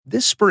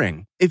This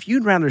spring, if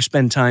you'd rather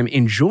spend time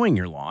enjoying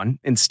your lawn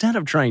instead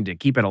of trying to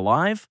keep it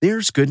alive,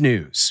 there's good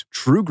news.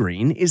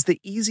 TruGreen is the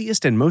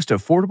easiest and most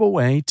affordable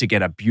way to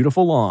get a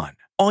beautiful lawn.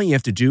 All you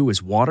have to do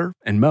is water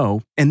and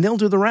mow, and they'll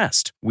do the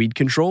rest. Weed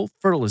control,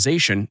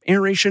 fertilization,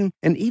 aeration,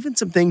 and even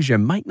some things you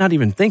might not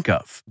even think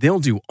of. They'll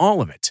do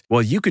all of it,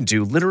 while you can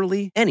do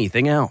literally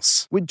anything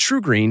else. With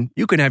TruGreen,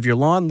 you can have your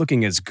lawn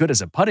looking as good as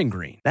a putting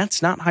green.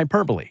 That's not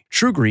hyperbole.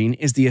 TruGreen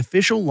is the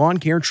official lawn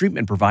care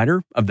treatment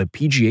provider of the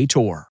PGA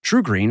Tour.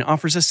 TruGreen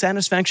offers a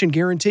satisfaction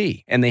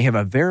guarantee, and they have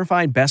a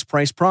verified best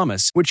price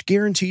promise, which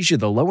guarantees you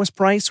the lowest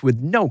price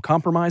with no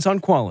compromise on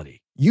quality.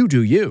 You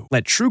do you.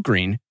 Let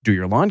TruGreen do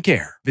your lawn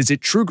care. Visit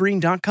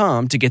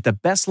TruGreen.com to get the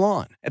best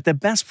lawn at the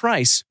best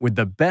price with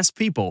the best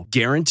people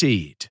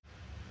guaranteed.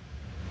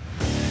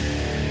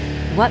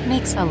 What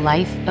makes a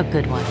life a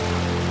good one?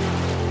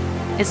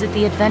 Is it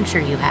the adventure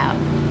you have?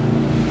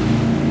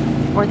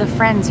 Or the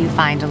friends you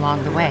find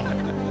along the way?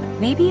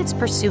 Maybe it's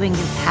pursuing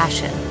your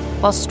passion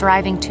while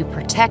striving to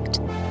protect,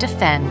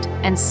 defend,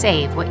 and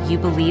save what you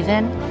believe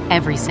in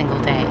every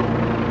single day.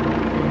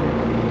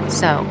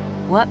 So,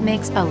 what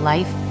makes a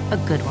life a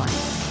good one?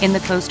 In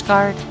the Coast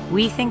Guard,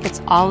 we think it's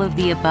all of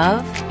the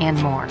above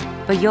and more,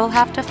 but you'll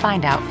have to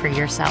find out for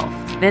yourself.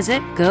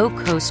 Visit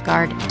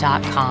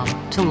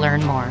gocoastguard.com to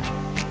learn more.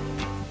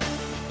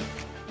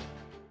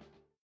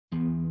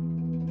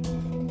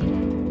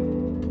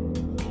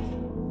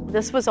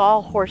 This was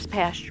all horse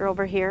pasture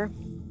over here,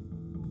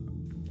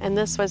 and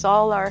this was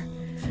all our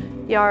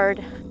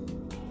yard.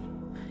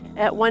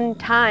 At one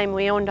time,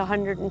 we owned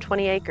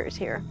 120 acres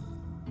here.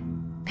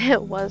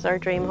 It was our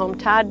dream home.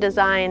 Todd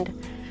designed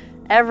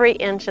every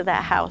inch of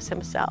that house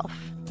himself.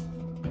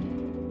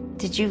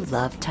 Did you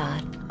love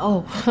Todd?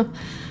 Oh,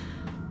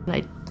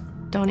 I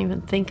don't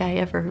even think I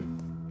ever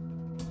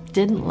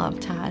didn't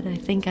love Todd. I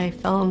think I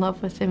fell in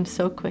love with him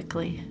so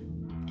quickly,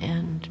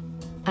 and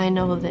I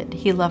know that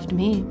he loved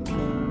me.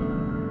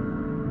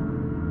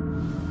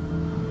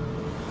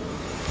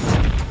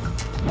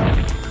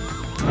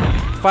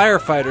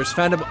 Firefighters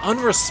found him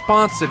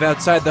unresponsive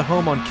outside the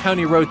home on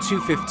County Road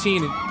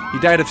 215. He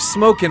died of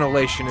smoke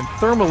inhalation and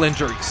thermal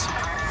injuries.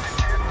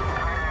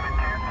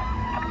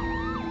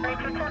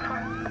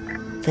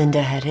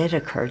 Linda, had it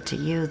occurred to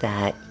you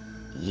that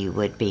you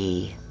would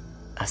be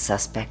a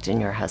suspect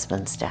in your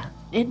husband's death?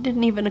 It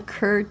didn't even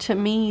occur to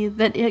me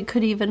that it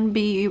could even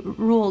be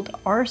ruled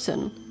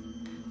arson.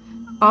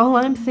 All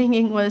I'm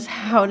thinking was,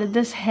 how did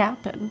this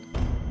happen?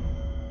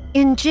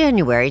 In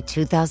January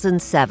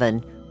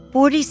 2007,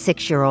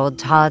 46-year-old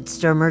Todd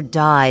Sturmer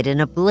died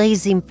in a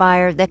blazing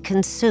fire that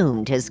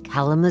consumed his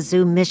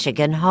Kalamazoo,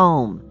 Michigan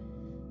home.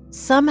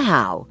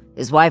 Somehow,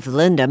 his wife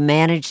Linda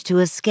managed to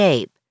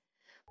escape.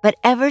 But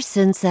ever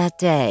since that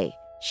day,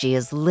 she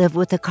has lived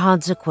with the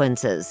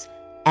consequences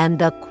and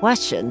the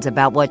questions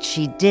about what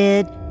she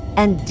did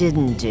and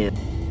didn't do.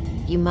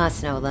 You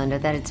must know, Linda,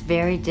 that it's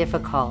very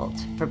difficult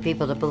for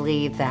people to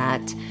believe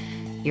that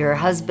your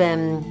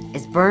husband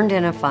is burned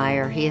in a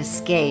fire, he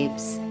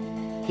escapes,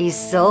 he's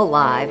still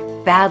alive,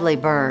 badly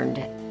burned,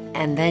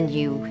 and then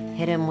you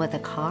hit him with a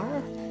car?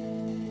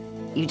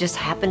 You just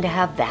happen to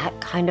have that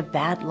kind of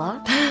bad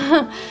luck?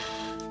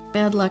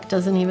 Bad luck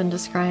doesn't even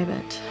describe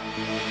it.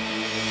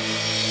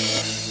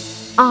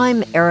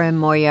 I'm Erin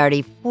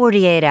Moriarty,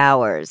 48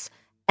 Hours,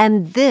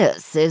 and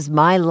this is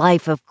my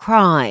life of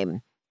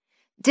crime.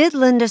 Did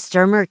Linda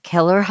Sturmer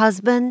kill her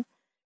husband?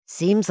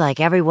 Seems like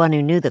everyone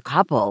who knew the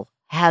couple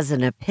has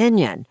an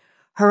opinion.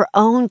 Her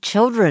own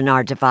children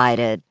are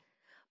divided.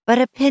 But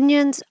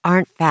opinions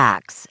aren't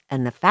facts,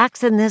 and the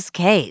facts in this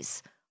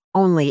case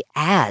only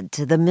add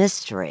to the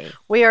mystery.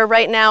 We are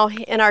right now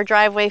in our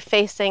driveway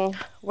facing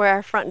where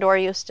our front door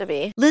used to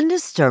be. Linda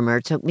Sturmer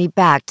took me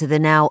back to the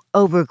now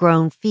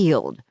overgrown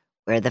field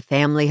where the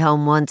family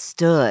home once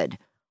stood.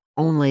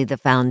 Only the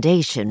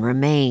foundation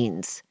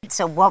remains.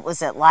 So what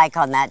was it like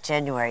on that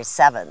January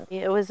 7th?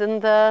 It was in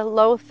the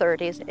low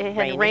 30s. It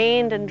had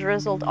rained and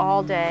drizzled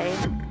all day.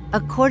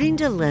 According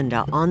to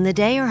Linda, on the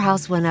day her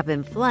house went up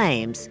in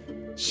flames,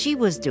 she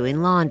was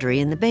doing laundry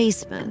in the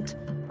basement.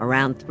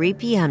 Around 3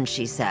 p.m.,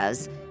 she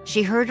says,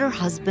 she heard her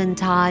husband,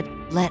 Todd,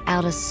 let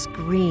out a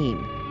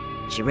scream.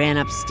 She ran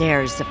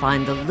upstairs to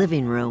find the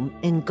living room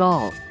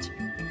engulfed.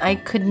 I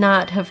could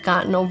not have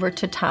gotten over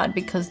to Todd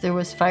because there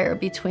was fire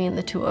between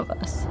the two of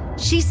us.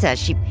 She says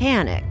she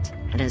panicked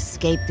and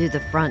escaped through the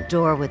front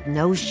door with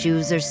no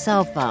shoes or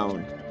cell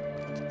phone.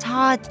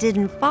 Todd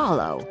didn't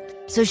follow,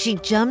 so she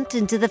jumped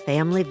into the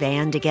family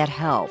van to get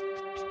help.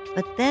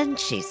 But then,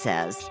 she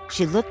says,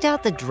 she looked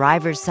out the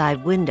driver's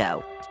side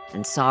window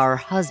and saw her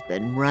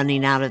husband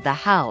running out of the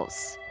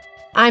house.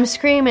 I'm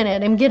screaming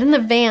at him, get in the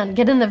van,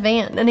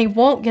 and he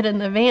won't get in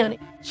the van.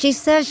 She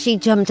says she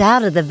jumped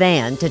out of the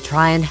van to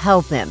try and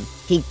help him.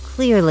 He'd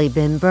clearly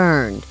been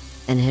burned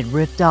and had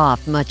ripped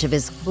off much of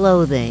his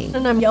clothing.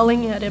 And I'm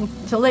yelling at him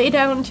to lay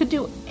down, to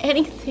do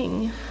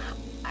anything.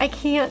 I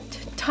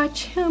can't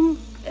touch him,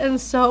 and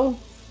so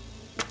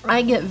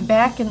I get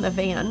back in the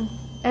van.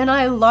 And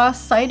I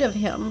lost sight of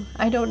him.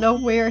 I don't know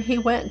where he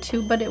went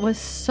to, but it was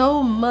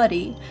so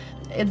muddy.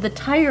 the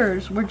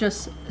tires were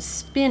just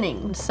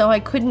spinning, so I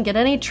couldn't get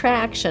any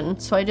traction.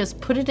 So I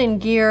just put it in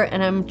gear,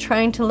 and I'm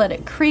trying to let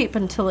it creep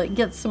until it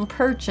gets some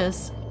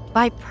purchase.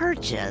 By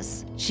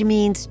purchase, she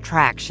means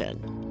traction.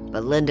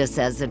 But Linda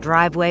says the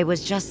driveway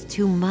was just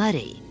too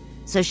muddy.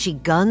 So she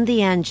gunned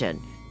the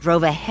engine,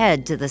 drove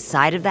ahead to the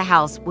side of the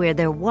house where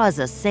there was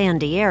a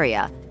sandy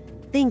area,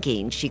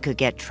 thinking she could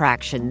get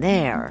traction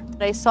there.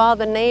 I saw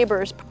the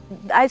neighbors.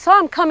 I saw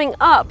them coming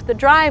up the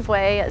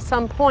driveway at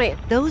some point.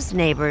 Those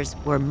neighbors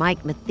were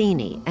Mike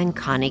Matheny and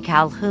Connie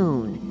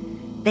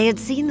Calhoun. They had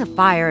seen the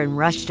fire and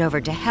rushed over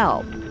to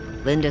help.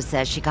 Linda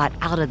says she got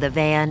out of the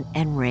van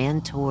and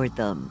ran toward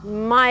them.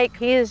 Mike,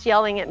 he is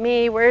yelling at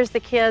me, "Where's the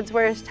kids?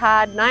 Where's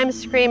Todd?" And I'm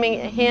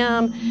screaming at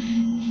him.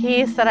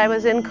 He said I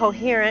was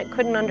incoherent,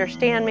 couldn't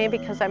understand me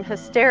because I'm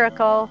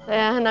hysterical.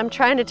 And I'm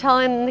trying to tell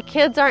him the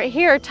kids aren't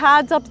here,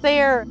 Todd's up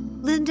there.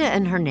 Linda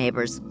and her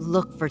neighbors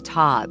looked for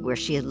Todd where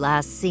she had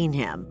last seen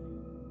him,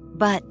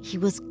 but he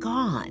was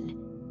gone.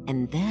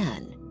 And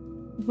then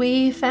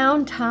we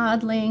found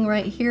Todd laying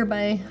right here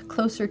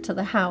closer to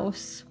the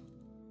house.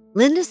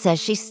 Linda says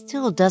she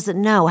still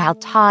doesn't know how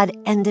Todd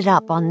ended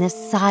up on this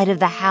side of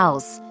the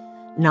house,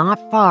 not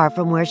far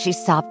from where she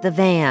stopped the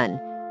van.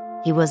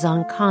 He was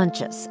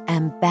unconscious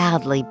and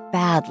badly,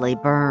 badly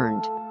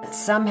burned.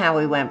 Somehow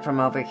we went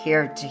from over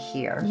here to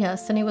here.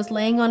 Yes, and he was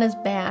laying on his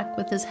back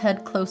with his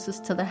head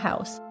closest to the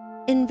house.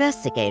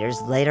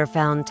 Investigators later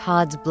found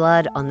Todd's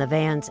blood on the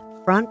van's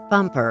front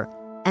bumper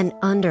and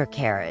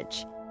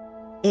undercarriage.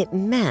 It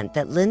meant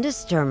that Linda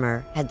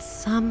Sturmer had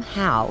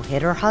somehow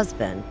hit her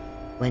husband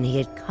when he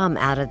had come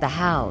out of the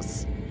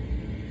house.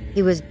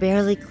 He was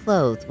barely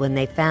clothed when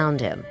they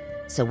found him,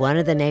 so one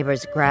of the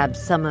neighbors grabbed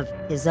some of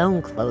his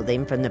own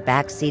clothing from the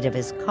back seat of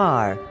his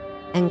car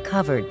and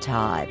covered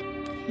Todd.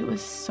 He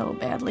was so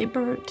badly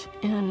burnt,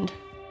 and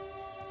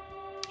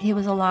he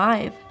was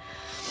alive.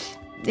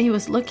 He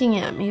was looking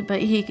at me,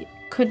 but he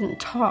couldn't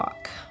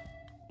talk.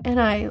 And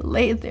I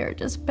laid there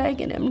just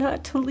begging him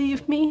not to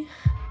leave me.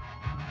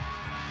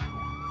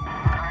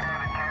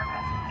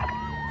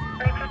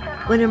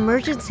 When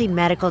emergency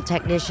medical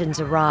technicians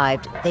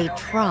arrived, they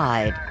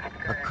tried,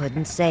 but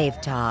couldn't save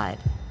Todd.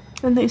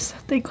 And they said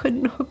they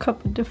couldn't hook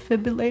up a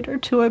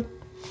defibrillator to him.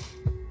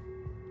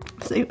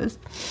 So he was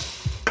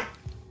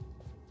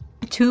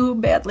too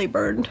badly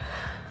burned.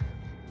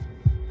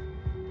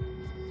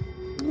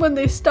 When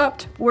they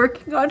stopped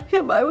working on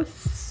him, I was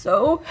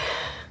so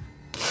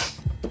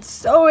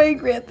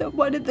angry at them.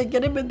 Why did they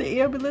get him in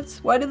the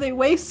ambulance? Why did they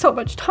waste so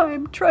much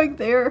time trying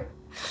there?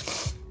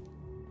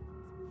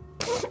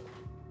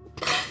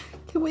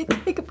 Can we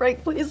take a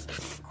break, please?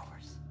 Of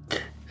course.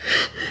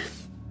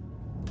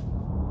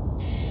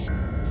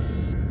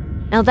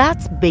 Now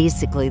that's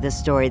basically the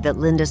story that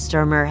Linda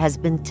Sturmer has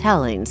been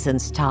telling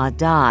since Todd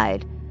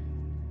died.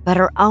 But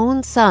her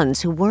own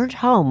sons, who weren't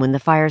home when the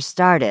fire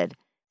started,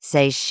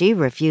 say she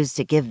refused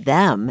to give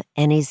them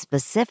any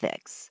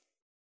specifics.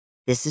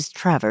 This is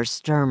Trevor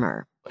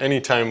Sturmer.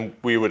 Anytime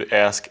we would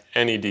ask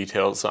any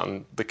details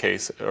on the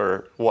case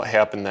or what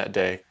happened that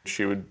day,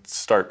 she would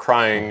start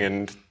crying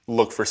and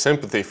look for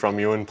sympathy from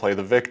you and play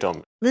the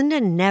victim. Linda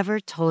never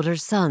told her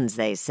sons,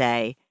 they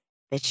say,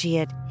 that she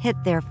had hit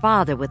their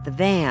father with the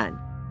van.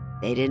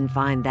 They didn't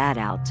find that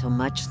out till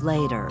much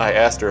later. I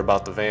asked her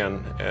about the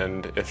van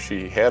and if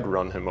she had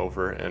run him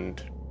over,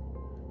 and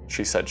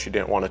she said she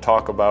didn't want to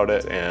talk about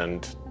it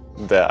and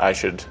that I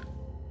should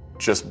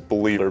just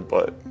believe her,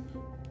 but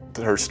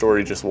her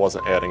story just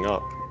wasn't adding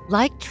up.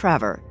 Like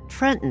Trevor,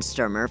 Trenton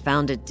Sturmer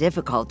found it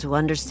difficult to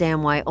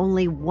understand why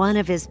only one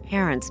of his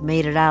parents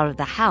made it out of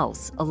the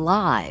house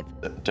alive.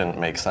 It didn't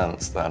make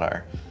sense that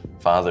our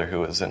father,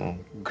 who was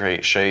in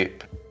great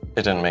shape,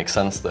 it didn't make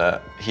sense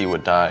that he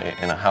would die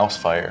in a house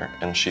fire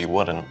and she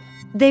wouldn't.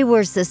 They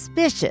were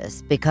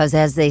suspicious because,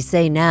 as they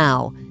say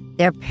now,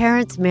 their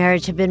parents'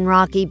 marriage had been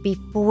rocky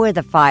before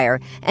the fire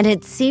and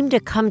had seemed to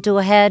come to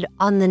a head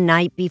on the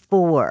night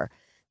before.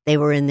 They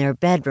were in their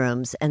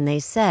bedrooms and they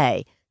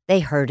say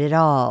they heard it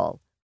all.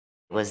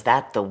 Was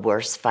that the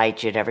worst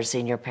fight you'd ever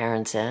seen your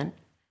parents in?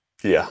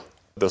 Yeah,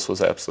 this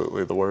was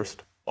absolutely the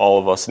worst. All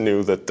of us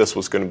knew that this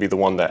was going to be the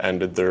one that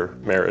ended their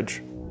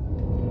marriage.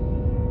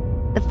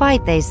 The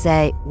fight, they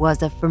say,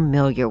 was a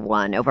familiar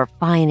one over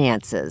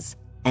finances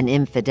and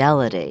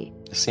infidelity.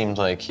 It seemed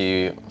like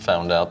he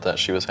found out that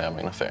she was having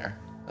an affair,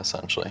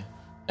 essentially,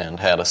 and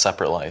had a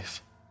separate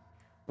life.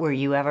 Were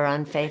you ever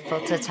unfaithful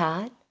to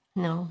Todd?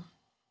 No.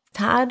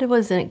 Todd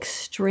was an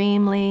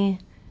extremely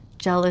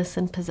jealous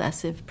and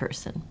possessive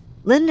person.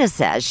 Linda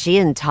says she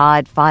and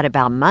Todd fought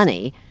about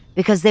money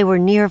because they were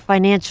near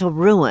financial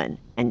ruin,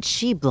 and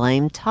she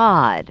blamed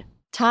Todd.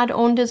 Todd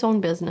owned his own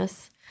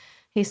business.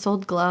 He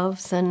sold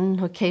gloves and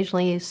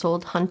occasionally he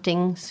sold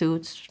hunting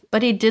suits,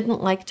 but he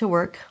didn't like to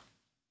work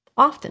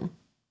often.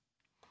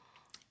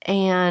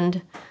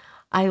 And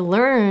I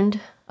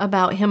learned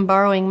about him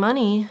borrowing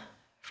money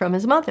from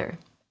his mother.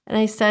 And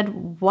I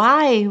said,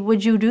 why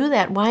would you do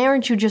that? Why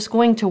aren't you just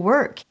going to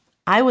work?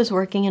 I was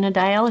working in a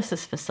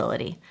dialysis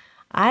facility.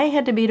 I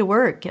had to be to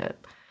work at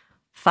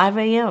 5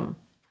 a.m.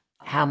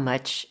 How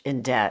much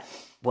in debt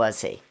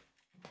was he?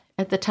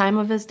 At the time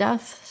of his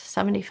death,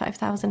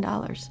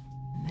 $75,000.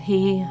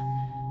 He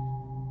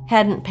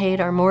hadn't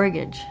paid our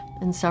mortgage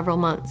in several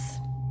months.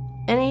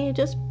 And he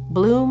just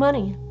blew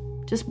money.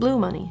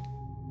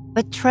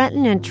 But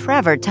Trenton and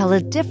Trevor tell a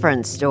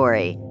different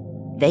story.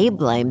 They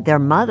blamed their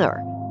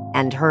mother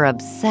and her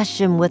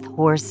obsession with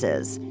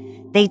horses.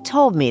 They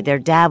told me their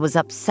dad was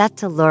upset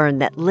to learn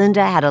that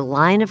Linda had a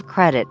line of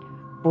credit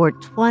for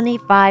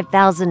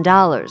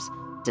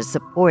 $25,000 to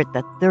support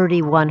the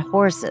 31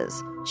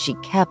 horses she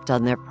kept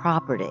on their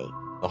property.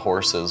 The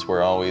horses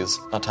were always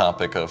a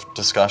topic of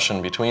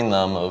discussion between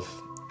them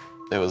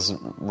it was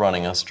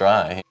running us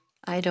dry.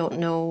 I don't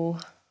know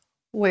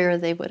where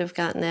they would have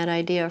gotten that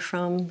idea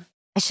from.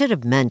 I should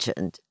have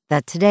mentioned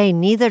that today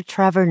neither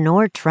Trevor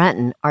nor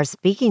Trenton are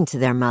speaking to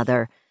their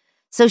mother,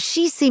 so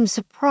she seemed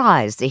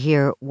surprised to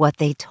hear what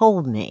they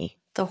told me.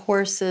 The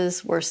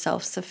horses were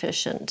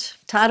self-sufficient.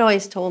 Todd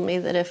always told me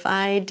that if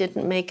I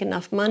didn't make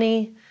enough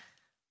money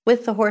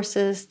with the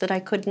horses, that I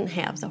couldn't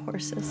have the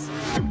horses.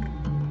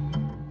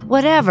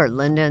 Whatever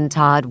Linda and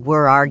Todd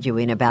were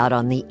arguing about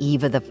on the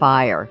eve of the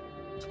fire,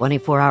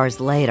 24 hours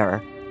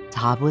later,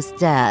 Todd was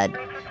dead,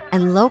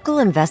 and local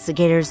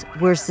investigators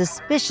were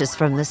suspicious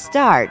from the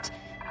start.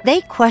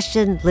 They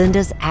questioned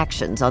Linda's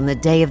actions on the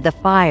day of the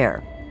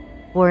fire.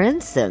 For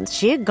instance,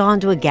 she had gone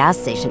to a gas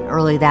station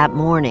early that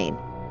morning.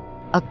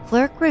 A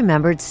clerk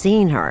remembered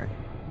seeing her,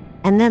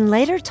 and then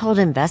later told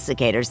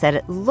investigators that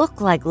it looked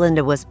like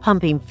Linda was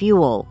pumping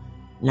fuel,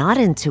 not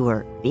into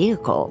her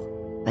vehicle,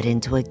 but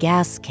into a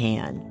gas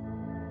can.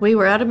 We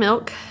were out of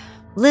milk.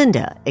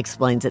 Linda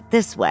explains it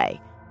this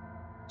way.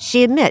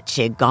 She admits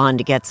she had gone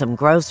to get some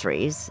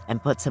groceries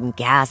and put some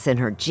gas in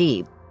her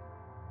Jeep,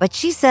 but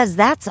she says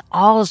that's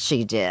all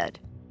she did.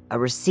 A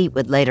receipt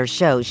would later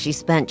show she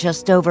spent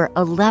just over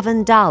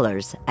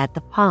 $11 at the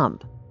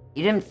pump.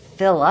 You didn't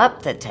fill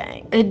up the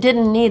tank. It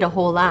didn't need a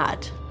whole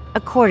lot.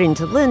 According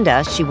to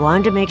Linda, she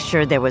wanted to make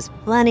sure there was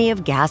plenty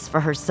of gas for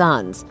her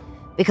sons,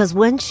 because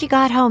when she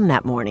got home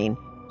that morning,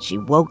 she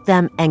woke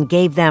them and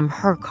gave them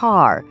her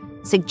car,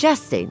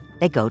 suggesting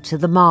they go to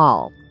the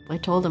mall. I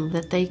told them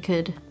that they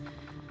could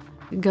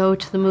go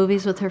to the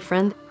movies with her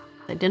friend.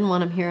 I didn't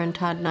want them hearing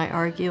Todd and I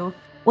argue.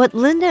 What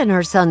Linda and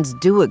her sons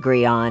do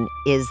agree on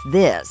is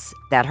this,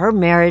 that her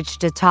marriage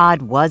to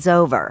Todd was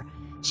over.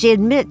 She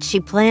admits she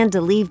planned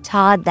to leave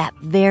Todd that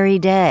very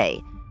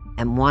day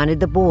and wanted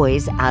the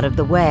boys out of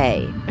the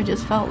way. I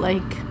just felt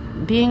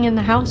like being in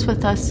the house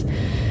with us,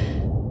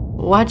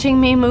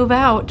 watching me move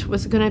out,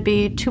 was going to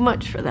be too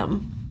much for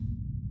them.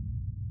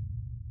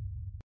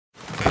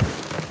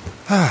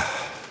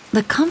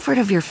 The comfort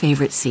of your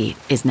favorite seat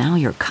is now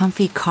your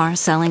comfy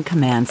car-selling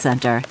command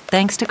center,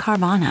 thanks to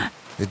Carvana.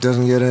 It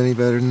doesn't get any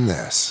better than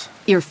this.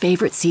 Your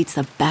favorite seat's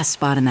the best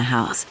spot in the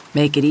house.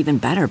 Make it even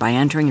better by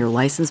entering your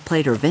license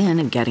plate or VIN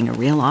and getting a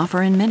real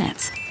offer in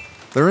minutes.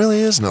 There really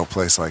is no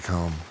place like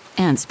home.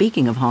 And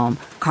speaking of home,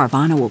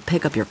 Carvana will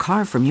pick up your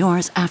car from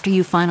yours after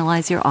you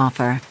finalize your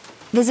offer.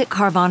 Visit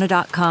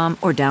Carvana.com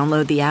or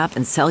download the app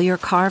and sell your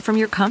car from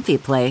your comfy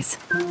place.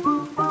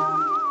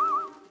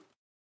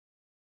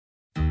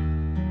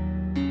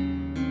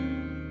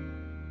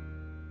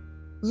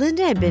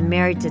 Linda had been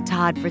married to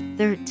Todd for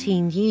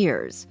 13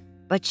 years,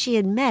 but she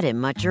had met him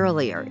much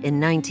earlier, in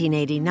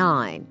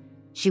 1989.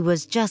 She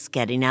was just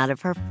getting out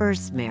of her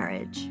first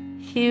marriage.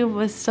 He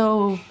was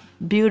so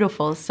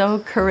beautiful, so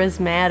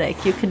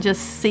charismatic. You could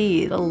just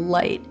see the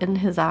light in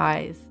his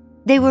eyes.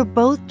 They were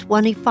both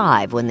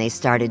 25 when they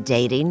started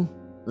dating.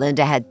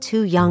 Linda had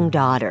 2 young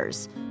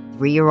daughters,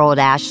 3-year-old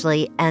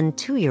Ashley and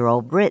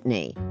 2-year-old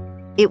Brittany.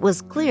 It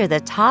was clear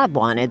that Todd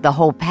wanted the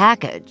whole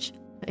package.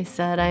 I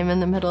said, I'm in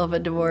the middle of a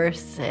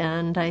divorce,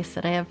 and I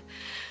said, I have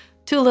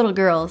 2 little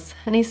girls.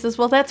 And he says,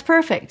 well, that's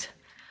perfect.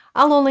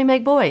 I'll only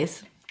make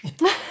boys.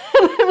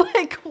 I'm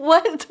like,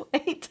 what?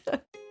 Wait.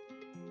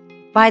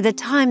 By the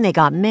time they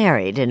got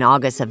married in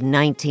August of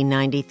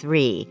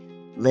 1993,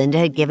 Linda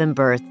had given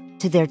birth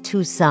to their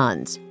 2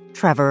 sons,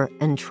 Trevor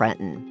and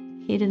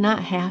Trenton. He did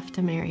not have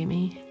to marry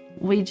me.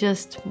 We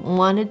just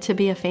wanted to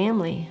be a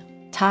family.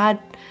 Todd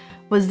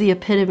was the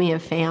epitome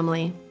of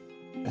family.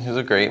 He was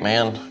a great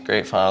man,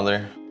 great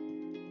father.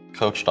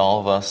 Coached all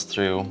of us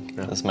through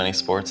as many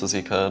sports as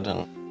he could,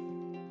 and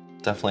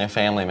definitely a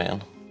family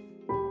man.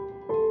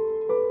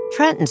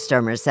 Trenton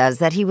Sturmer says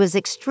that he was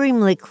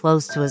extremely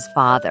close to his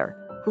father,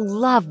 who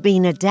loved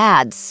being a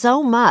dad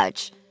so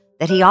much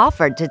that he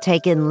offered to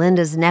take in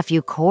Linda's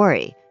nephew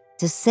Corey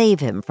to save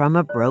him from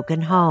a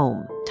broken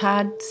home.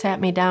 Todd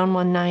sat me down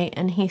one night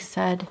and he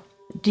said,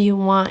 do you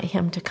want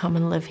him to come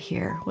and live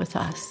here with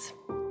us?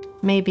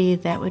 Maybe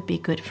that would be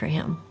good for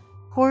him.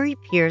 Corey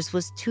Pierce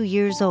was 2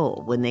 years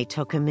old when they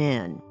took him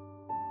in.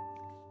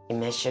 You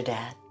miss your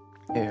dad?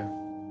 Yeah.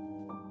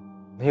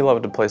 He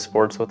loved to play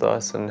sports with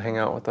us and hang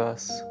out with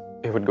us.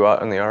 He would go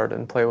out in the yard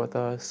and play with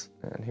us,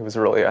 and he was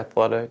really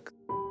athletic.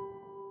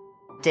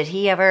 Did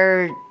he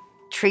ever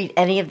treat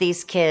any of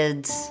these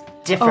kids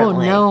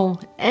differently? Oh, no.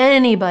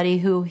 Anybody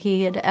who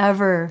he had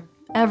ever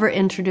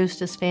introduced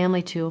his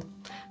family to,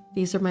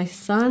 These are my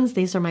sons,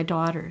 these are my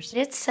daughters.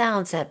 It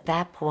sounds at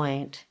that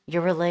point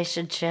your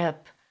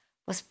relationship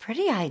was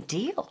pretty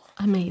ideal.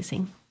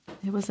 Amazing.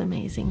 It was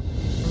amazing.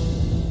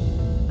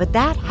 But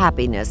that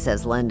happiness,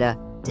 says Linda,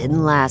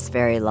 didn't last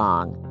very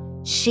long.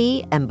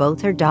 She and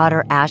both her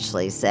daughter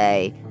Ashley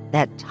say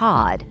that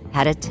Todd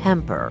had a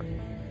temper.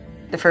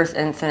 The first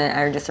incident,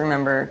 I just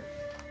remember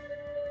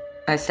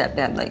my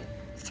stepdad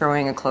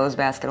throwing a clothes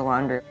basket of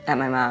laundry at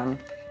my mom.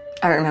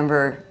 I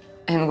remember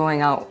him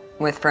going out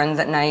with friends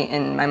at night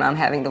and my mom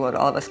having to load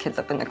all of us kids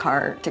up in the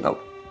car to go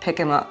pick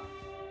him up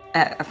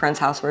at a friend's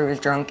house where he was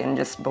drunk and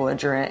just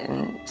belligerent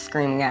and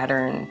screaming at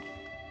her. And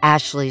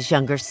Ashley's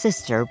younger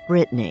sister,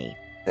 Brittany.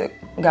 It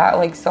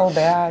got so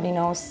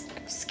bad,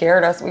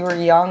 scared us. We were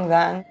young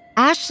then.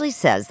 Ashley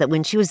says that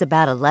when she was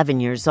about 11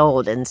 years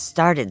old and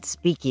started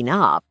speaking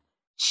up,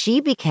 she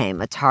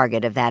became a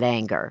target of that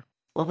anger.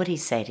 What would he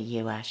say to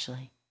you,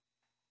 Ashley?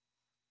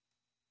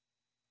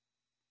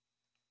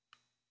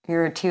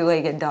 You're a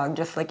two-legged dog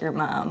just like your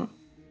mom.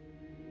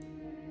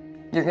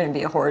 You're going to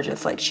be a whore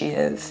just like she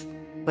is.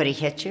 Would he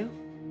hit you?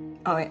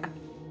 Oh, yeah.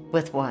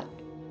 With what?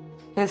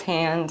 His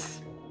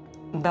hands,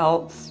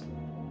 belts,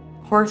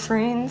 horse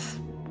reins,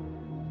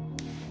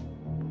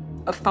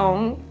 a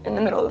phone in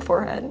the middle of the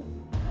forehead.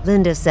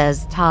 Linda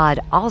says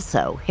Todd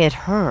also hit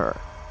her.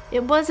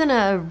 It wasn't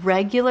a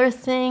regular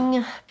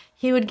thing.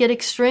 He would get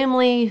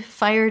extremely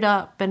fired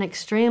up and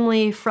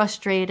extremely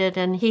frustrated,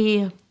 and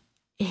he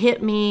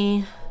hit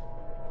me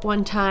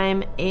one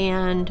time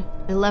and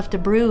I left a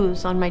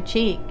bruise on my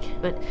cheek.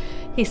 But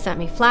he sent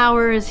me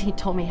flowers, he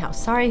told me how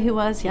sorry he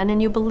was, and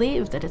then you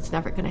believe that it's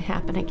never going to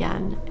happen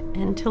again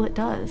until it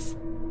does.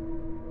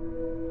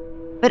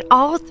 But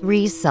all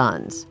three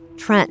sons,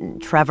 Trenton,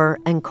 Trevor,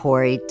 and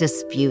Corey,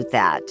 dispute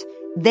that.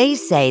 They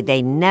say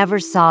they never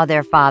saw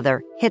their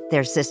father hit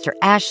their sister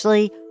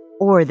Ashley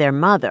or their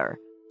mother.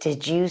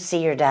 Did you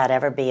see your dad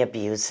ever be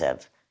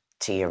abusive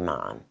to your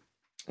mom?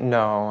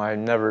 No, I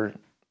never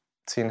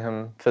seen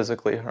him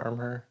physically harm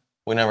her.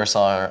 We never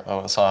saw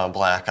a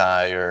black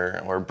eye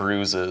or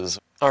bruises.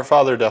 Our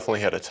father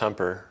definitely had a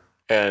temper,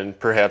 and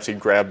perhaps he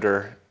grabbed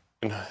her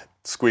and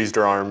squeezed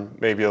her arm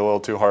maybe a little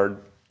too hard,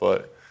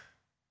 but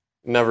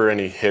never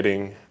any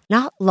hitting.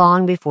 Not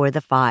long before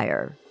the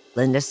fire,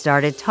 Linda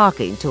started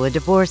talking to a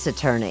divorce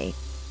attorney.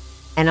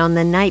 And on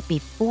the night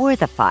before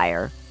the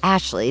fire,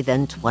 Ashley,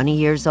 then 20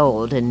 years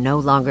old and no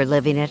longer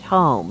living at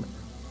home,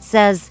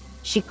 says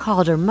she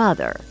called her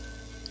mother.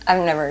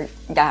 I've never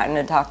gotten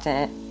to talk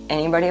to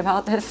anybody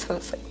about this, so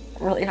it's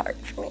really hard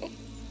for me.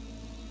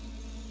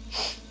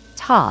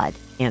 Todd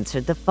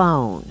answered the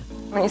phone.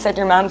 When he said,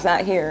 your mom's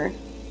not here,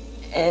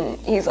 and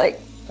he's like,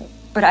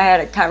 but I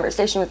had a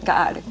conversation with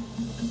God.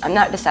 I'm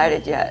not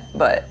decided yet,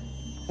 but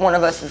one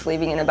of us is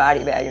leaving in a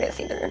body bag, and it's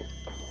either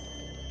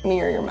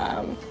me or your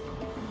mom.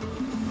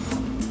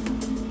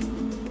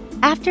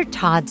 After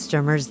Todd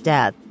Sturmer's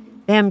death,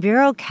 Van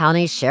Buren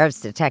County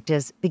Sheriff's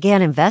detectives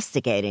began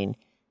investigating.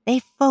 They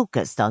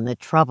focused on the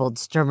troubled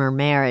Sturmer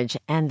marriage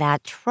and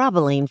that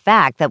troubling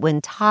fact that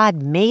when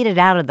Todd made it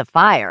out of the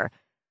fire,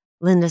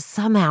 Linda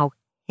somehow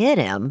hit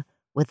him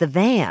with a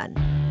van.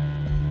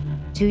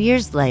 2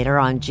 years later,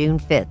 on June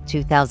 5th,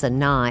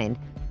 2009,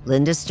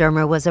 Linda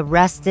Sturmer was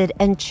arrested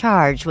and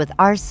charged with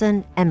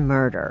arson and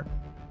murder.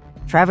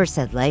 Trevor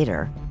said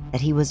later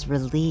that he was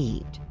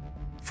relieved.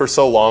 For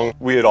so long,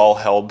 we had all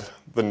held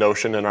the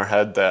notion in our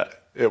head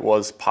that it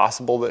was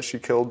possible that she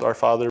killed our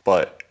father,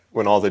 but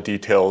when all the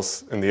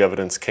details and the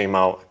evidence came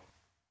out,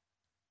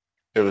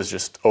 it was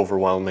just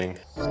overwhelming.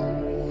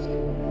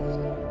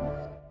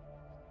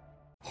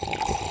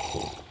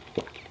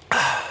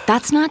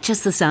 That's not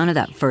just the sound of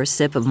that first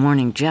sip of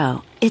Morning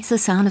Joe. It's the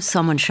sound of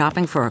someone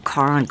shopping for a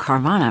car on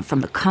Carvana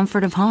from the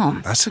comfort of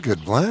home. That's a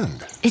good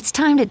blend. It's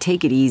time to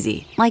take it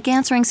easy, like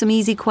answering some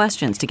easy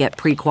questions to get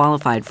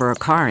pre-qualified for a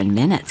car in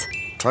minutes.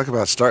 Talk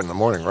about starting the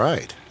morning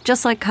right.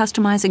 Just like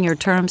customizing your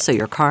terms so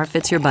your car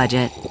fits your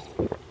budget.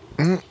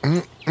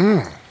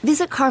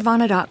 Visit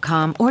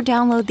Carvana.com or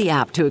download the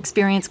app to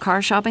experience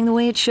car shopping the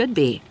way it should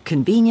be.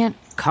 Convenient,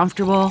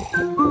 comfortable.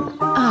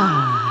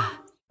 Ah.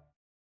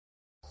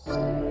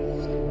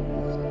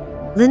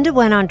 Linda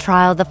went on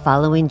trial the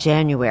following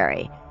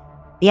January.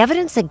 The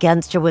evidence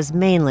against her was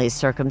mainly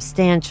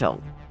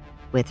circumstantial,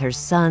 with her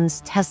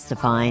sons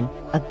testifying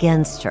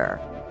against her.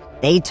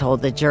 They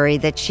told the jury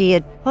that she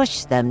had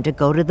pushed them to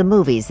go to the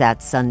movies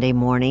that Sunday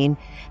morning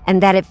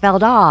and that it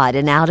felt odd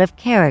and out of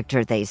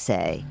character, they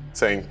say.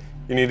 Saying,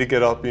 you need to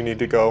get up, you need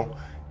to go,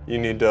 you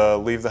need to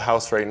leave the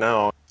house right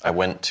now. I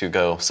went to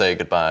go say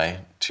goodbye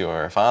to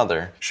our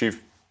father. She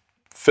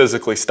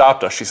physically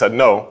stopped us. She said,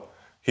 no,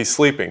 he's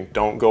sleeping,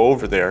 don't go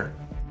over there.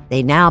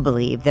 They now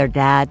believe their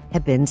dad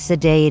had been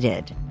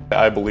sedated.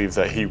 I believe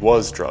that he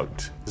was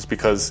drugged, just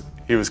because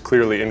he was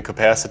clearly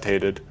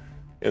incapacitated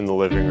in the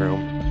living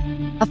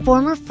room. A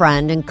former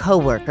friend and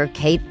co-worker,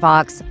 Kate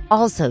Fox,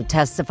 also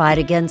testified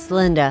against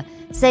Linda,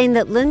 saying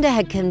that Linda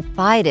had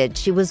confided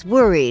she was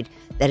worried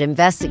that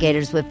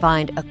investigators would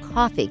find a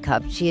coffee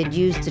cup she had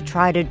used to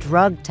try to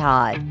drug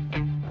Todd.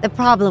 The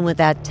problem with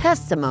that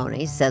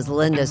testimony, says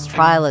Linda's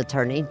trial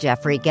attorney,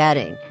 Jeffrey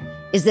Getting,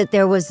 is that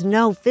there was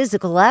no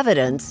physical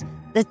evidence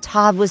that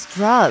Todd was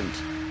drugged.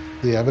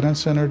 The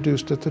evidence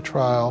introduced at the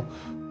trial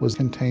was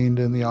contained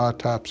in the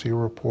autopsy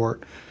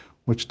report,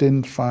 which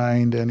didn't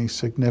find any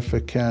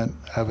significant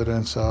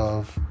evidence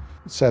of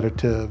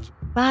sedatives.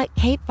 But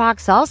Kate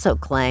Fox also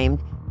claimed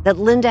that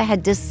Linda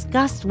had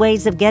discussed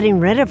ways of getting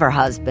rid of her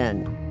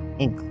husband,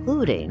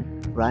 including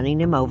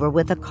running him over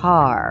with a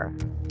car.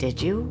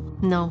 Did you?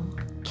 No.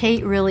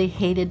 Kate really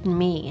hated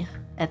me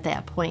at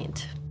that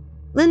point.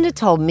 Linda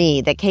told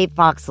me that Kate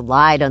Fox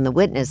lied on the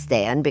witness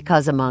stand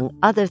because, among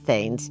other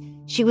things,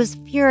 she was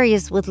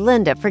furious with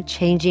Linda for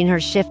changing her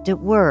shift at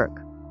work.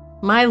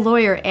 My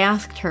lawyer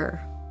asked her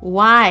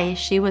why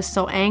she was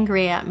so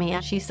angry at me.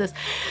 And she says,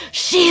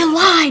 she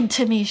lied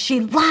to me. She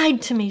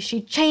lied to me.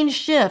 She changed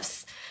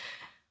shifts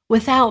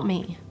without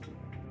me.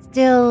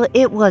 Still,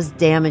 it was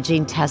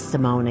damaging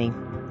testimony.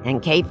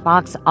 And Kate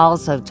Fox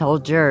also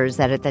told jurors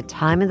that at the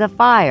time of the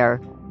fire,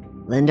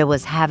 Linda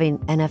was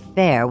having an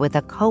affair with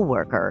a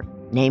coworker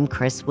named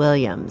Chris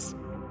Williams.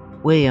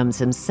 Williams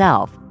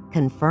himself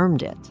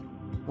confirmed it.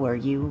 Were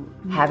you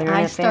having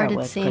an affair with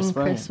Chris Williams? I started seeing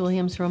Chris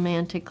Williams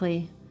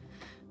romantically,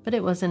 but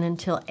it wasn't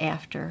until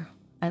after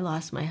I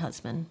lost my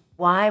husband.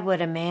 Why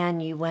would a man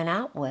you went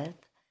out with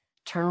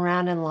turn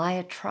around and lie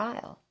at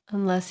trial?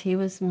 Unless he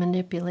was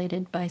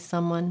manipulated by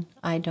someone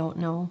I don't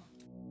know.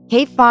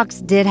 Kate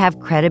Fox did have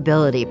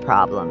credibility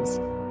problems.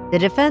 The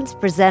defense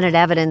presented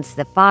evidence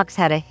that Fox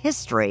had a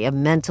history of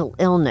mental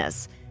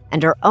illness,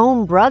 and her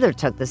own brother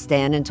took the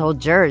stand and told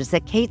jurors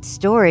that Kate's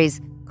stories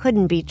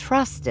couldn't be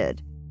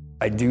trusted.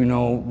 I do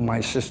know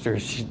my sister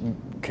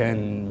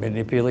can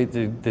manipulate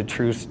the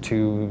truth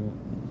to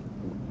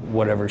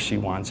whatever she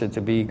wants it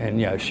to be,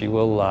 and yeah, she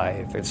will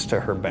lie if it's to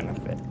her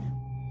benefit.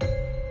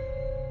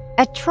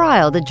 At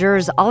trial, the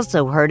jurors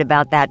also heard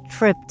about that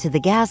trip to the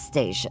gas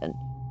station.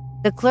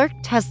 The clerk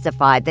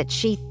testified that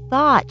she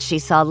thought she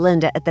saw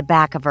Linda at the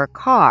back of her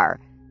car,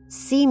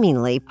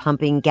 seemingly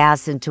pumping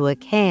gas into a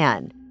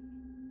can.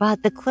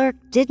 But the clerk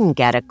didn't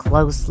get a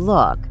close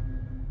look.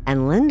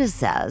 And Linda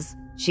says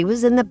she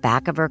was in the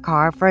back of her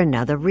car for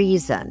another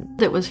reason.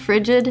 It was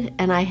frigid,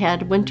 and I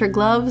had winter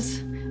gloves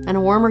and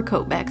a warmer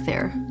coat back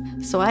there.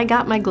 So I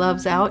got my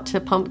gloves out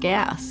to pump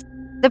gas.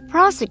 The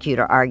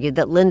prosecutor argued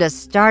that Linda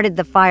started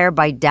the fire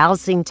by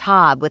dousing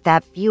Todd with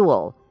that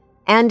fuel.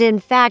 And in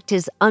fact,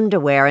 his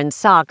underwear and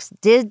socks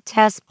did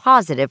test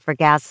positive for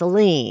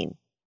gasoline.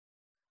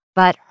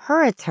 But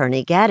her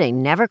attorney,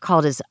 Getting, never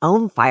called his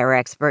own fire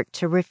expert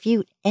to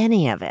refute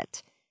any of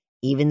it,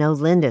 even though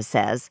Linda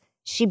says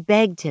she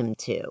begged him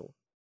to.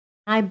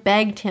 I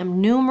begged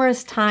him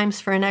numerous times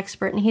for an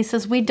expert, and he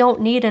says, we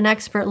don't need an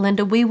expert,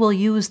 Linda. We will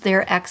use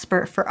their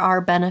expert for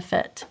our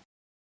benefit.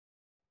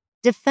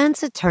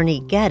 Defense attorney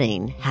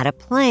Getting had a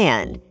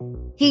plan.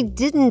 He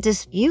didn't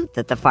dispute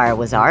that the fire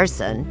was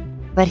arson,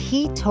 but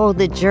he told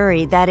the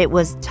jury that it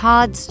was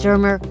Todd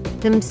Sturmer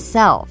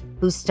himself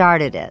who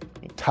started it.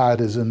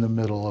 Todd is in the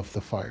middle of the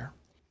fire.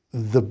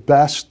 The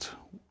best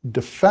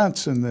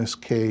defense in this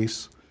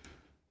case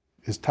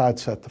is Todd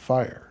set the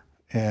fire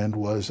and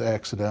was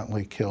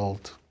accidentally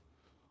killed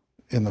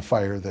in the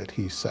fire that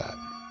he set.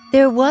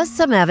 There was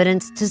some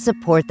evidence to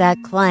support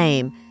that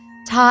claim.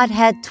 Todd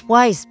had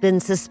twice been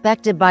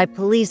suspected by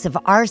police of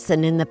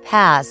arson in the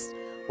past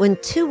when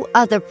 2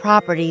 other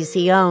properties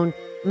he owned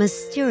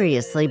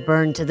mysteriously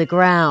burned to the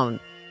ground.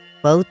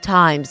 Both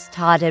times,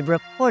 Todd had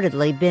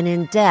reportedly been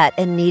in debt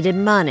and needed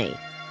money,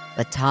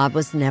 but Todd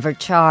was never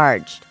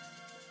charged.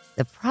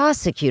 The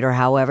prosecutor,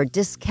 however,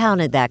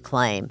 discounted that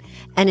claim,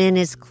 and in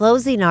his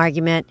closing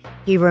argument,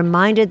 he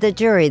reminded the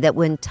jury that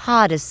when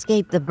Todd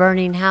escaped the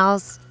burning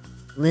house,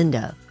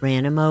 Linda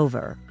ran him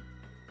over.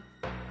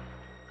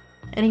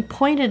 And he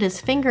pointed his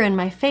finger in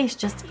my face,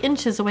 just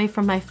inches away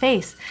from my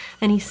face,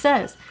 and he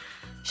says,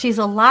 she's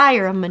a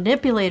liar, a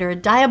manipulator, a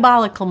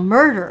diabolical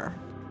murderer.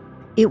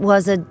 It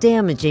was a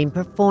damaging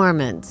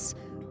performance.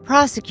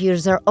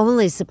 Prosecutors are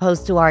only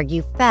supposed to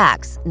argue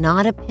facts,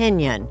 not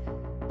opinion.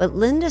 But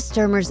Linda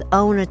Sturmer's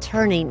own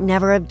attorney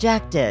never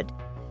objected.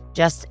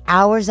 Just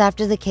hours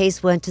after the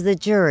case went to the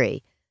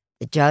jury,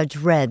 the judge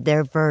read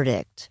their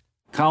verdict.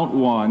 Count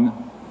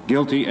 1,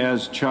 guilty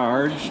as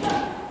charged.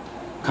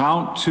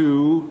 Count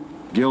 2,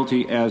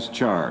 guilty as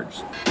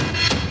charged.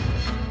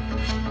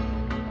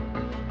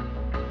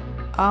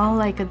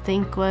 All I could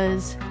think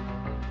was,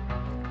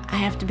 I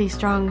have to be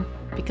strong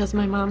because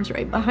my mom's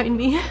right behind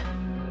me.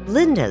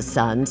 Linda's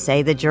sons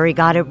say the jury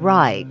got it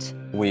right.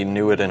 We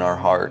knew it in our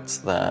hearts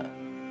that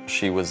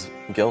she was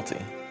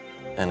guilty,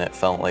 and it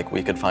felt like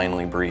we could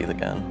finally breathe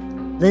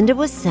again. Linda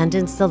was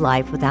sentenced to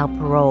life without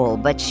parole,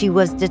 but she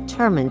was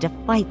determined to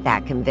fight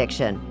that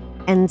conviction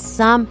and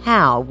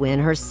somehow win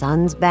her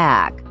sons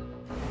back.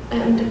 I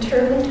am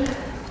determined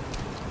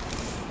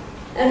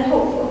and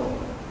hopeful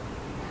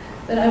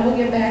that I will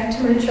get back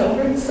to my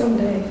children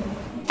someday.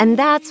 And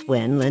that's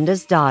when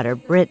Linda's daughter,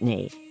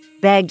 Brittany,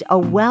 begged a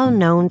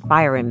well-known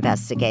fire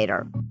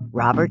investigator,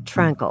 Robert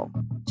Trenkle,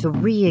 to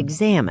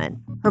re-examine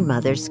her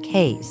mother's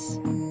case.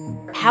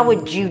 How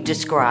would you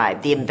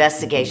describe the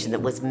investigation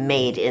that was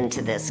made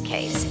into this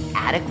case?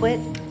 Adequate?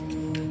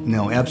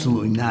 No,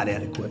 absolutely not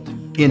adequate.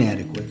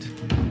 Inadequate.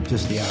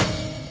 Just the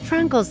opposite.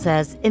 Trenkle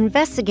says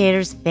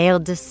investigators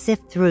failed to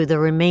sift through the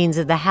remains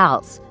of the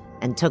house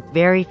and took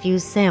very few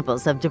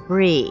samples of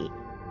debris.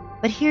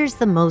 But here's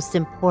the most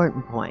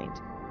important point.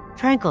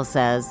 Trenkle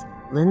says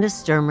Linda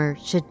Sturmer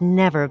should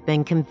never have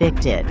been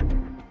convicted.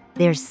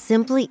 There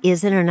simply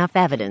isn't enough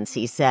evidence,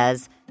 he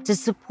says, to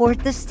support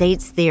the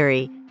state's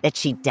theory that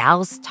she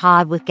doused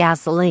Todd with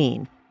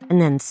gasoline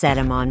and then set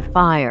him on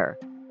fire.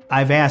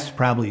 I've asked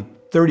probably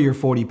 30 or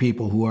 40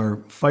 people who are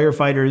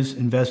firefighters,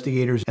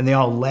 investigators, and they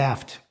all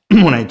laughed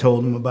when I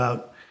told them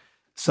about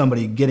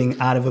somebody getting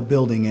out of a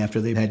building after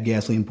they've had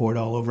gasoline poured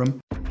all over them.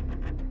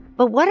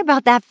 But what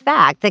about that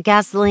fact that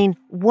gasoline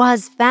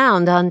was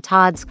found on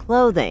Todd's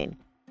clothing?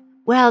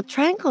 Well,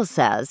 Trenkle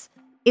says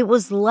it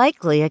was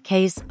likely a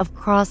case of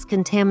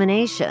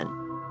cross-contamination.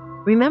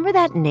 Remember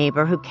that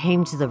neighbor who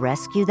came to the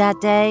rescue that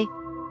day?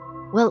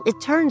 Well, it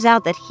turns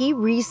out that he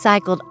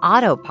recycled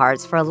auto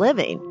parts for a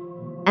living,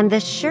 and the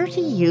shirt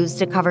he used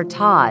to cover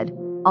Todd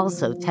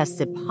also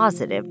tested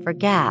positive for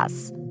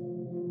gas.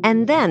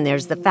 And then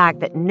there's the fact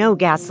that no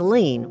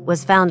gasoline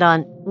was found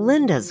on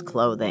Linda's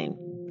clothing.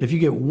 If you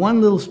get one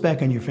little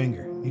speck on your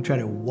finger, you try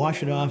to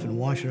wash it off and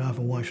wash it off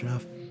and wash it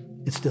off,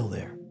 it's still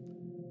there.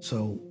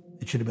 So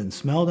it should have been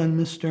smelled on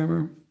Miss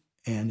Sturmer,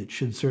 and it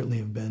should certainly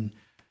have been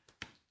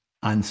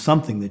on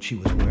something that she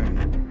was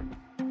wearing.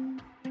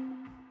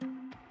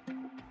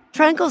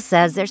 Trenkle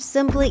says there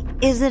simply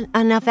isn't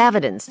enough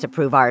evidence to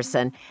prove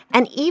arson,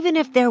 and even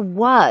if there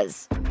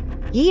was,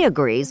 he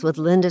agrees with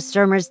Linda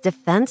Sturmer's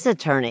defense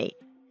attorney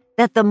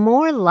that the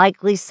more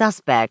likely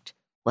suspect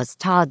was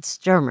Todd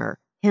Sturmer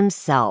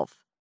himself.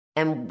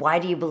 And why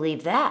do you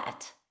believe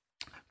that?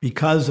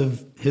 Because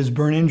of his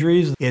burn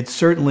injuries, it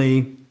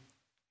certainly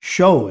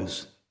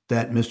shows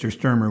that Mr.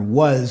 Sturmer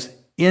was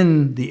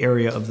in the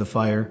area of the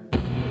fire.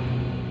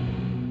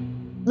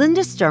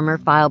 Linda Sturmer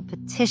filed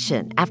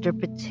petition after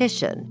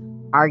petition,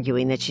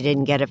 arguing that she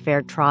didn't get a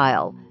fair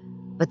trial,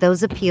 but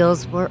those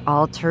appeals were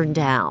all turned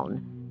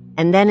down.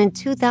 And then in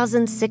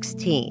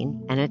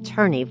 2016, an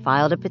attorney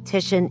filed a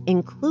petition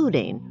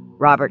including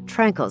Robert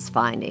Trenkle's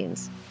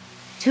findings.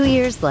 2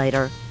 years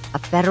later, a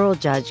federal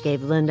judge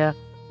gave Linda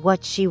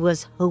what she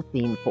was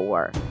hoping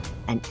for,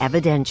 an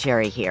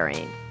evidentiary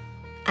hearing.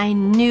 I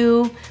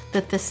knew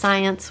that the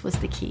science was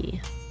the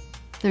key.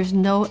 There's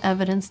no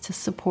evidence to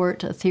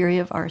support a theory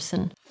of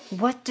arson.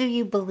 What do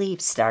you believe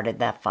started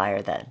that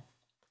fire then?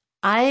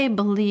 I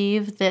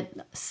believe that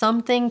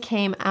something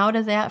came out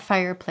of that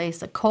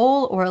fireplace, a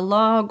coal or a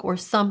log or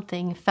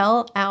something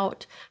fell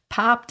out,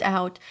 popped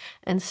out,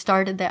 and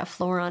started that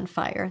floor on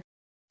fire.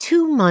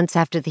 2 months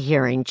after the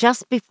hearing,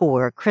 just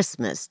before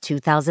Christmas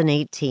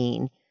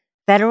 2018,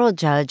 federal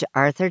judge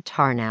Arthur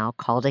Tarnow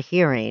called a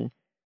hearing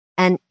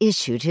and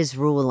issued his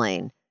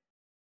ruling.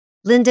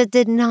 Linda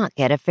did not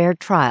get a fair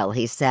trial,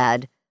 he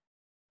said.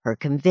 Her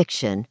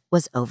conviction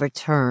was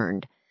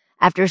overturned.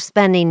 After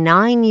spending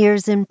 9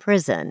 years in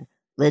prison,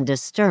 Linda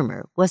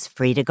Sturmer was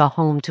free to go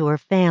home to her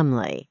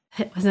family.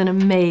 It was an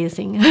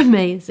amazing,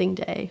 amazing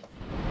day.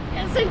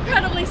 It's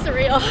incredibly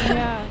surreal.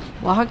 Yeah.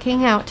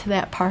 Walking out to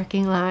that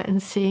parking lot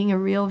and seeing a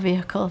real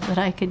vehicle that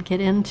I could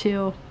get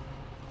into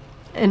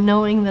and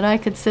knowing that I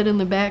could sit in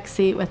the back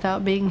seat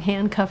without being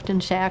handcuffed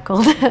and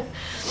shackled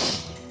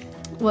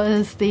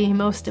was the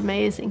most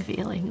amazing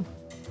feeling.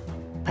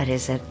 But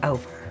is it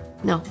over?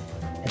 No,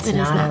 It's it is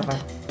not not. over.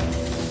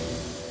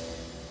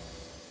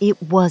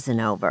 It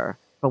wasn't over.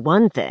 For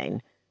one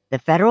thing, the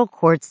federal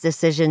court's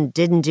decision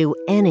didn't do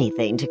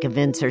anything to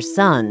convince her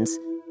sons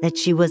that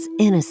she was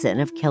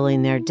innocent of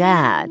killing their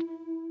dad.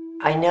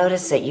 I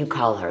notice that you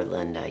call her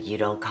Linda. You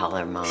don't call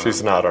her Mom.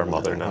 She's not our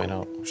mother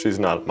now. She's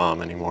not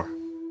Mom anymore.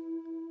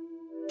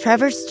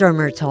 Trevor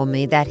Sturmer told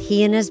me that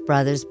he and his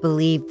brothers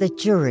believed the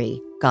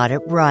jury got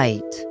it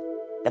right.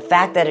 The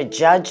fact that a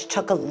judge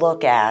took a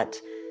look at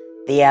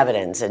the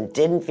evidence and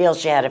didn't feel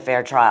she had a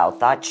fair trial,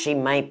 thought she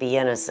might be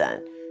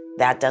innocent,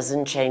 that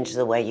doesn't change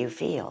the way you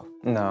feel.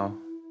 No.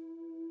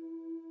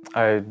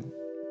 I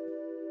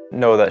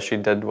know that she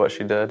did what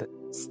she did.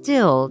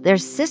 Still, their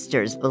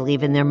sisters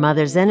believe in their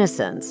mother's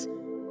innocence,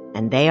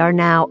 and they are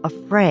now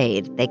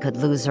afraid they could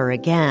lose her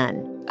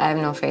again. I have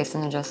no faith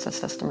in the justice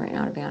system right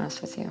now, to be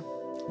honest with you.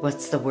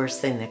 What's the worst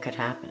thing that could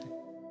happen?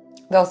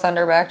 They'll send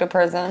her back to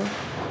prison.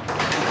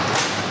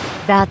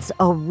 That's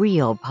a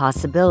real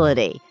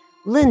possibility.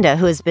 Linda,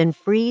 who has been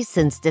free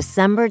since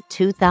December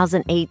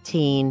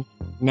 2018,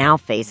 now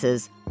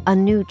faces a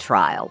new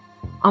trial,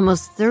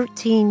 almost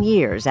 13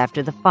 years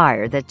after the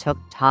fire that took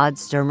Todd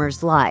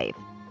Sturmer's life.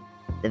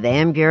 The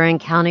Van Buren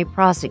County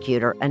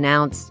prosecutor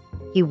announced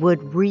he would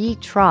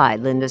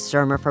retry Linda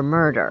Sturmer for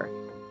murder.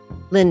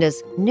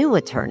 Linda's new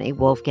attorney,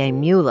 Wolfgang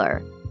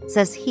Mueller,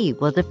 says he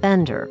will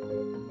defend her.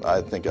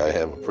 I think I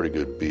have a pretty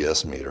good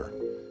BS meter,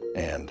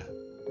 and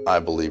I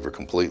believe her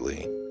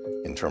completely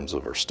in terms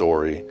of her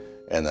story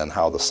and then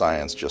how the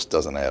science just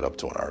doesn't add up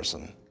to an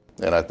arson.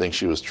 And I think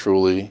she was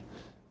truly,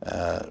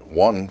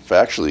 one,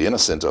 factually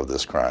innocent of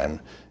this crime,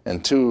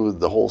 and 2,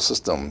 the whole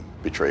system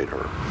betrayed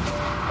her.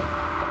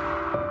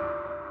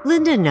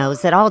 Linda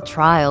knows that all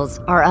trials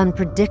are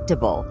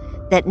unpredictable,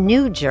 that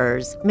new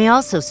jurors may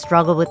also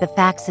struggle with the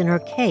facts in her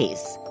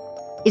case.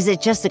 Is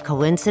it just a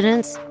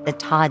coincidence that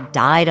Todd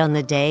died on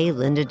the day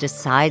Linda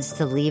decides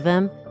to leave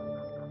him?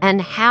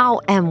 And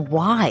how and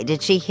why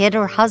did she hit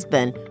her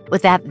husband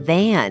with that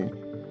van?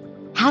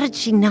 How did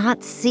she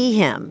not see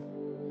him?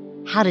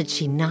 How did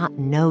she not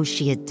know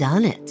she had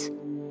done it?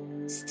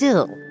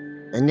 Still,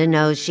 Linda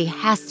knows she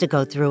has to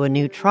go through a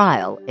new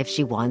trial if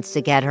she wants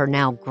to get her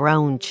now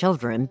grown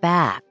children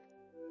back.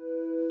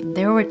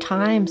 There were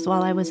times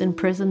while I was in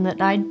prison that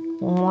I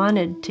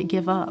wanted to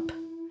give up.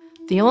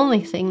 The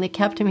only thing that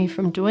kept me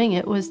from doing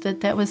it was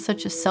that was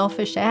such a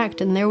selfish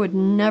act, and there would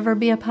never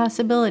be a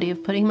possibility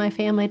of putting my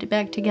family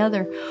back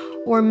together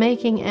or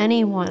making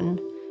anyone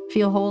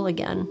feel whole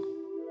again.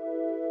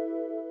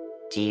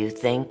 Do you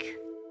think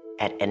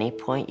at any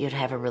point you'd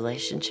have a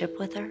relationship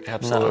with her?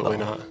 Absolutely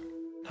not.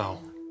 No.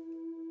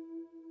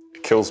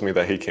 It kills me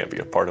that he can't be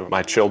a part of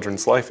my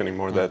children's life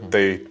anymore, that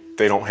they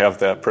don't have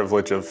that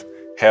privilege of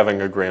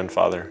having a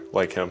grandfather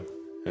like him.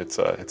 It's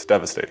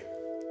devastating.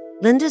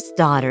 Linda's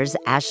daughters,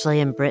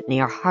 Ashley and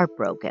Brittany, are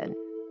heartbroken,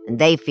 and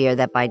they fear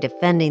that by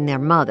defending their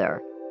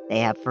mother, they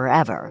have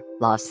forever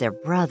lost their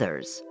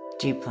brothers.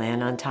 Do you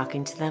plan on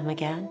talking to them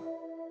again?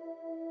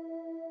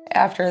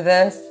 After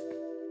this,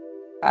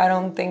 I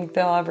don't think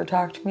they'll ever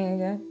talk to me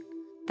again.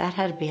 That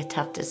had to be a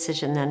tough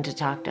decision then to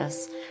talk to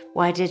us.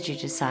 Why did you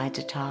decide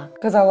to talk?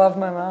 Because I love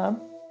my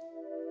mom.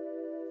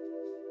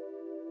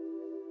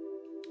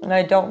 And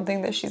I don't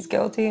think that she's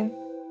guilty.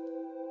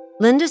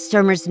 Linda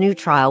Sturmer's new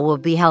trial will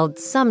be held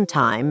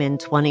sometime in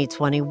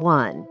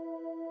 2021.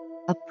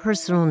 A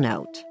personal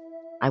note.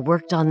 I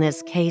worked on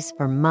this case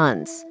for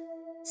months,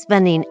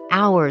 spending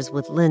hours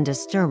with Linda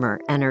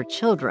Sturmer and her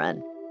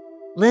children.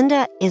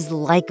 Linda is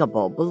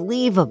likable,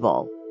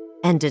 believable,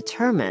 and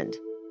determined.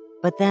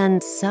 But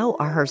then so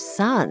are her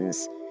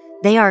sons.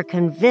 They are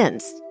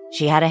convinced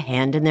she had a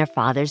hand in their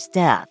father's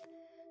death.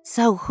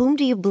 So whom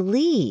do you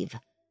believe?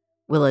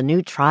 Will a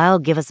new trial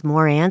give us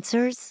more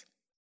answers?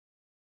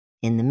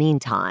 In the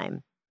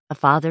meantime, a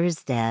father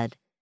is dead,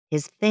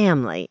 his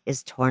family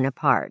is torn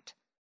apart,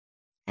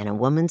 and a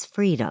woman's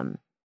freedom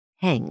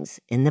hangs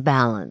in the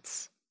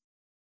balance.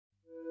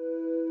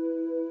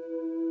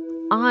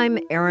 I'm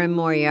Erin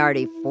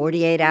Moriarty,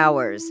 48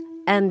 Hours,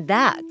 and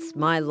that's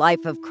my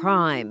life of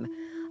crime.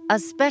 A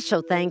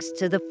special thanks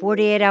to the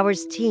 48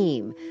 Hours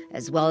team,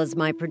 as well as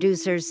my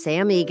producers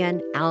Sam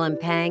Egan, Alan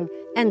Pang,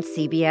 and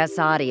CBS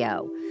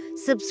Audio.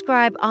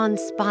 Subscribe on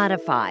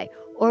Spotify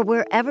or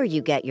wherever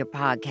you get your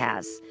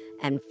podcasts,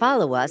 and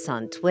follow us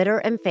on Twitter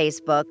and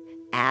Facebook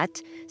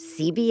at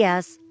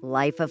CBS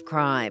Life of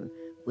Crime.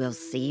 We'll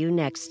see you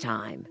next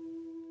time.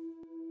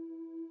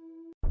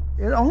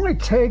 It only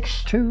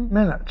takes 2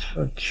 minutes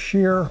of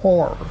sheer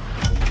horror.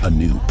 A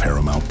new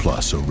Paramount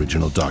Plus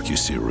original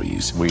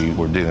docuseries. We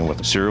were dealing with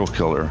a serial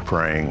killer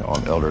preying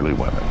on elderly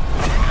women.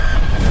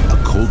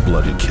 A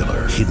cold-blooded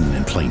killer hidden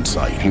in plain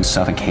sight. He was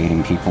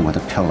suffocating people with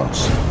the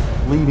pillows.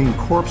 Leaving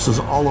corpses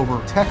all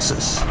over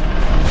Texas.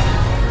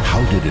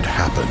 How did it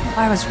happen?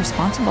 I was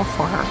responsible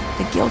for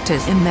her. The guilt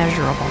is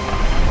immeasurable.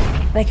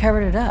 They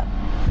covered it up.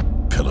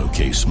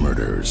 Pillowcase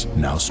Murders,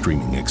 now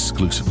streaming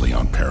exclusively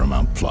on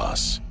Paramount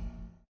Plus.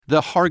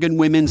 The Hargan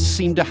women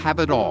seem to have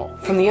it all.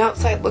 From the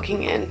outside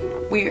looking in,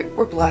 we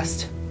were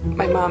blessed.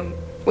 My mom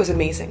was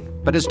amazing.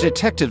 But as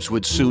detectives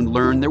would soon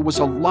learn, there was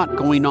a lot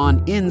going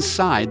on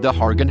inside the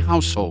Hargan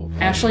household.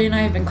 Ashley and I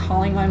have been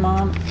calling my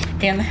mom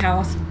and the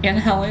house and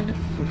Helen.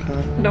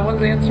 No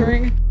one's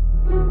answering.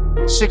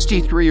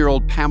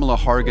 63-year-old Pamela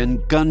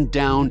Hargan gunned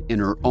down in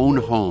her own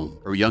home.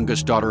 Her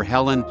youngest daughter,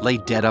 Helen, lay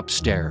dead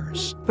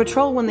upstairs.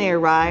 Patrol, when they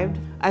arrived,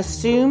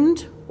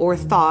 assumed or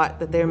thought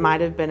that there might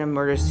have been a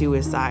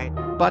murder-suicide.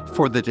 But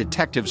for the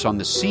detectives on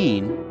the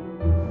scene,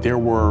 there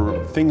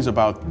were things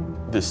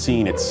about the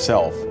scene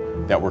itself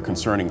that were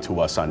concerning to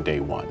us on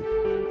day one.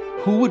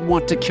 Who would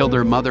want to kill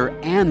their mother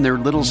and their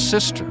little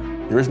sister?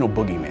 There is no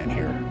boogeyman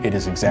here. It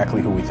is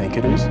exactly who we think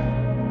it is.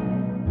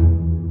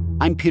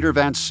 I'm Peter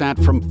Van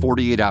Sant from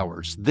 48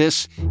 Hours.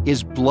 This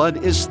is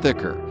Blood is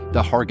Thicker,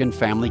 the Hargan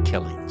Family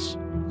Killings.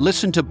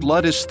 Listen to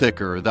Blood is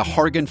Thicker, the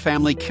Hargan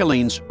Family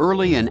Killings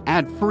early and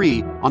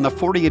ad-free on the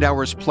 48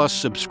 Hours Plus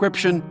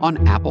subscription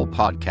on Apple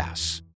Podcasts.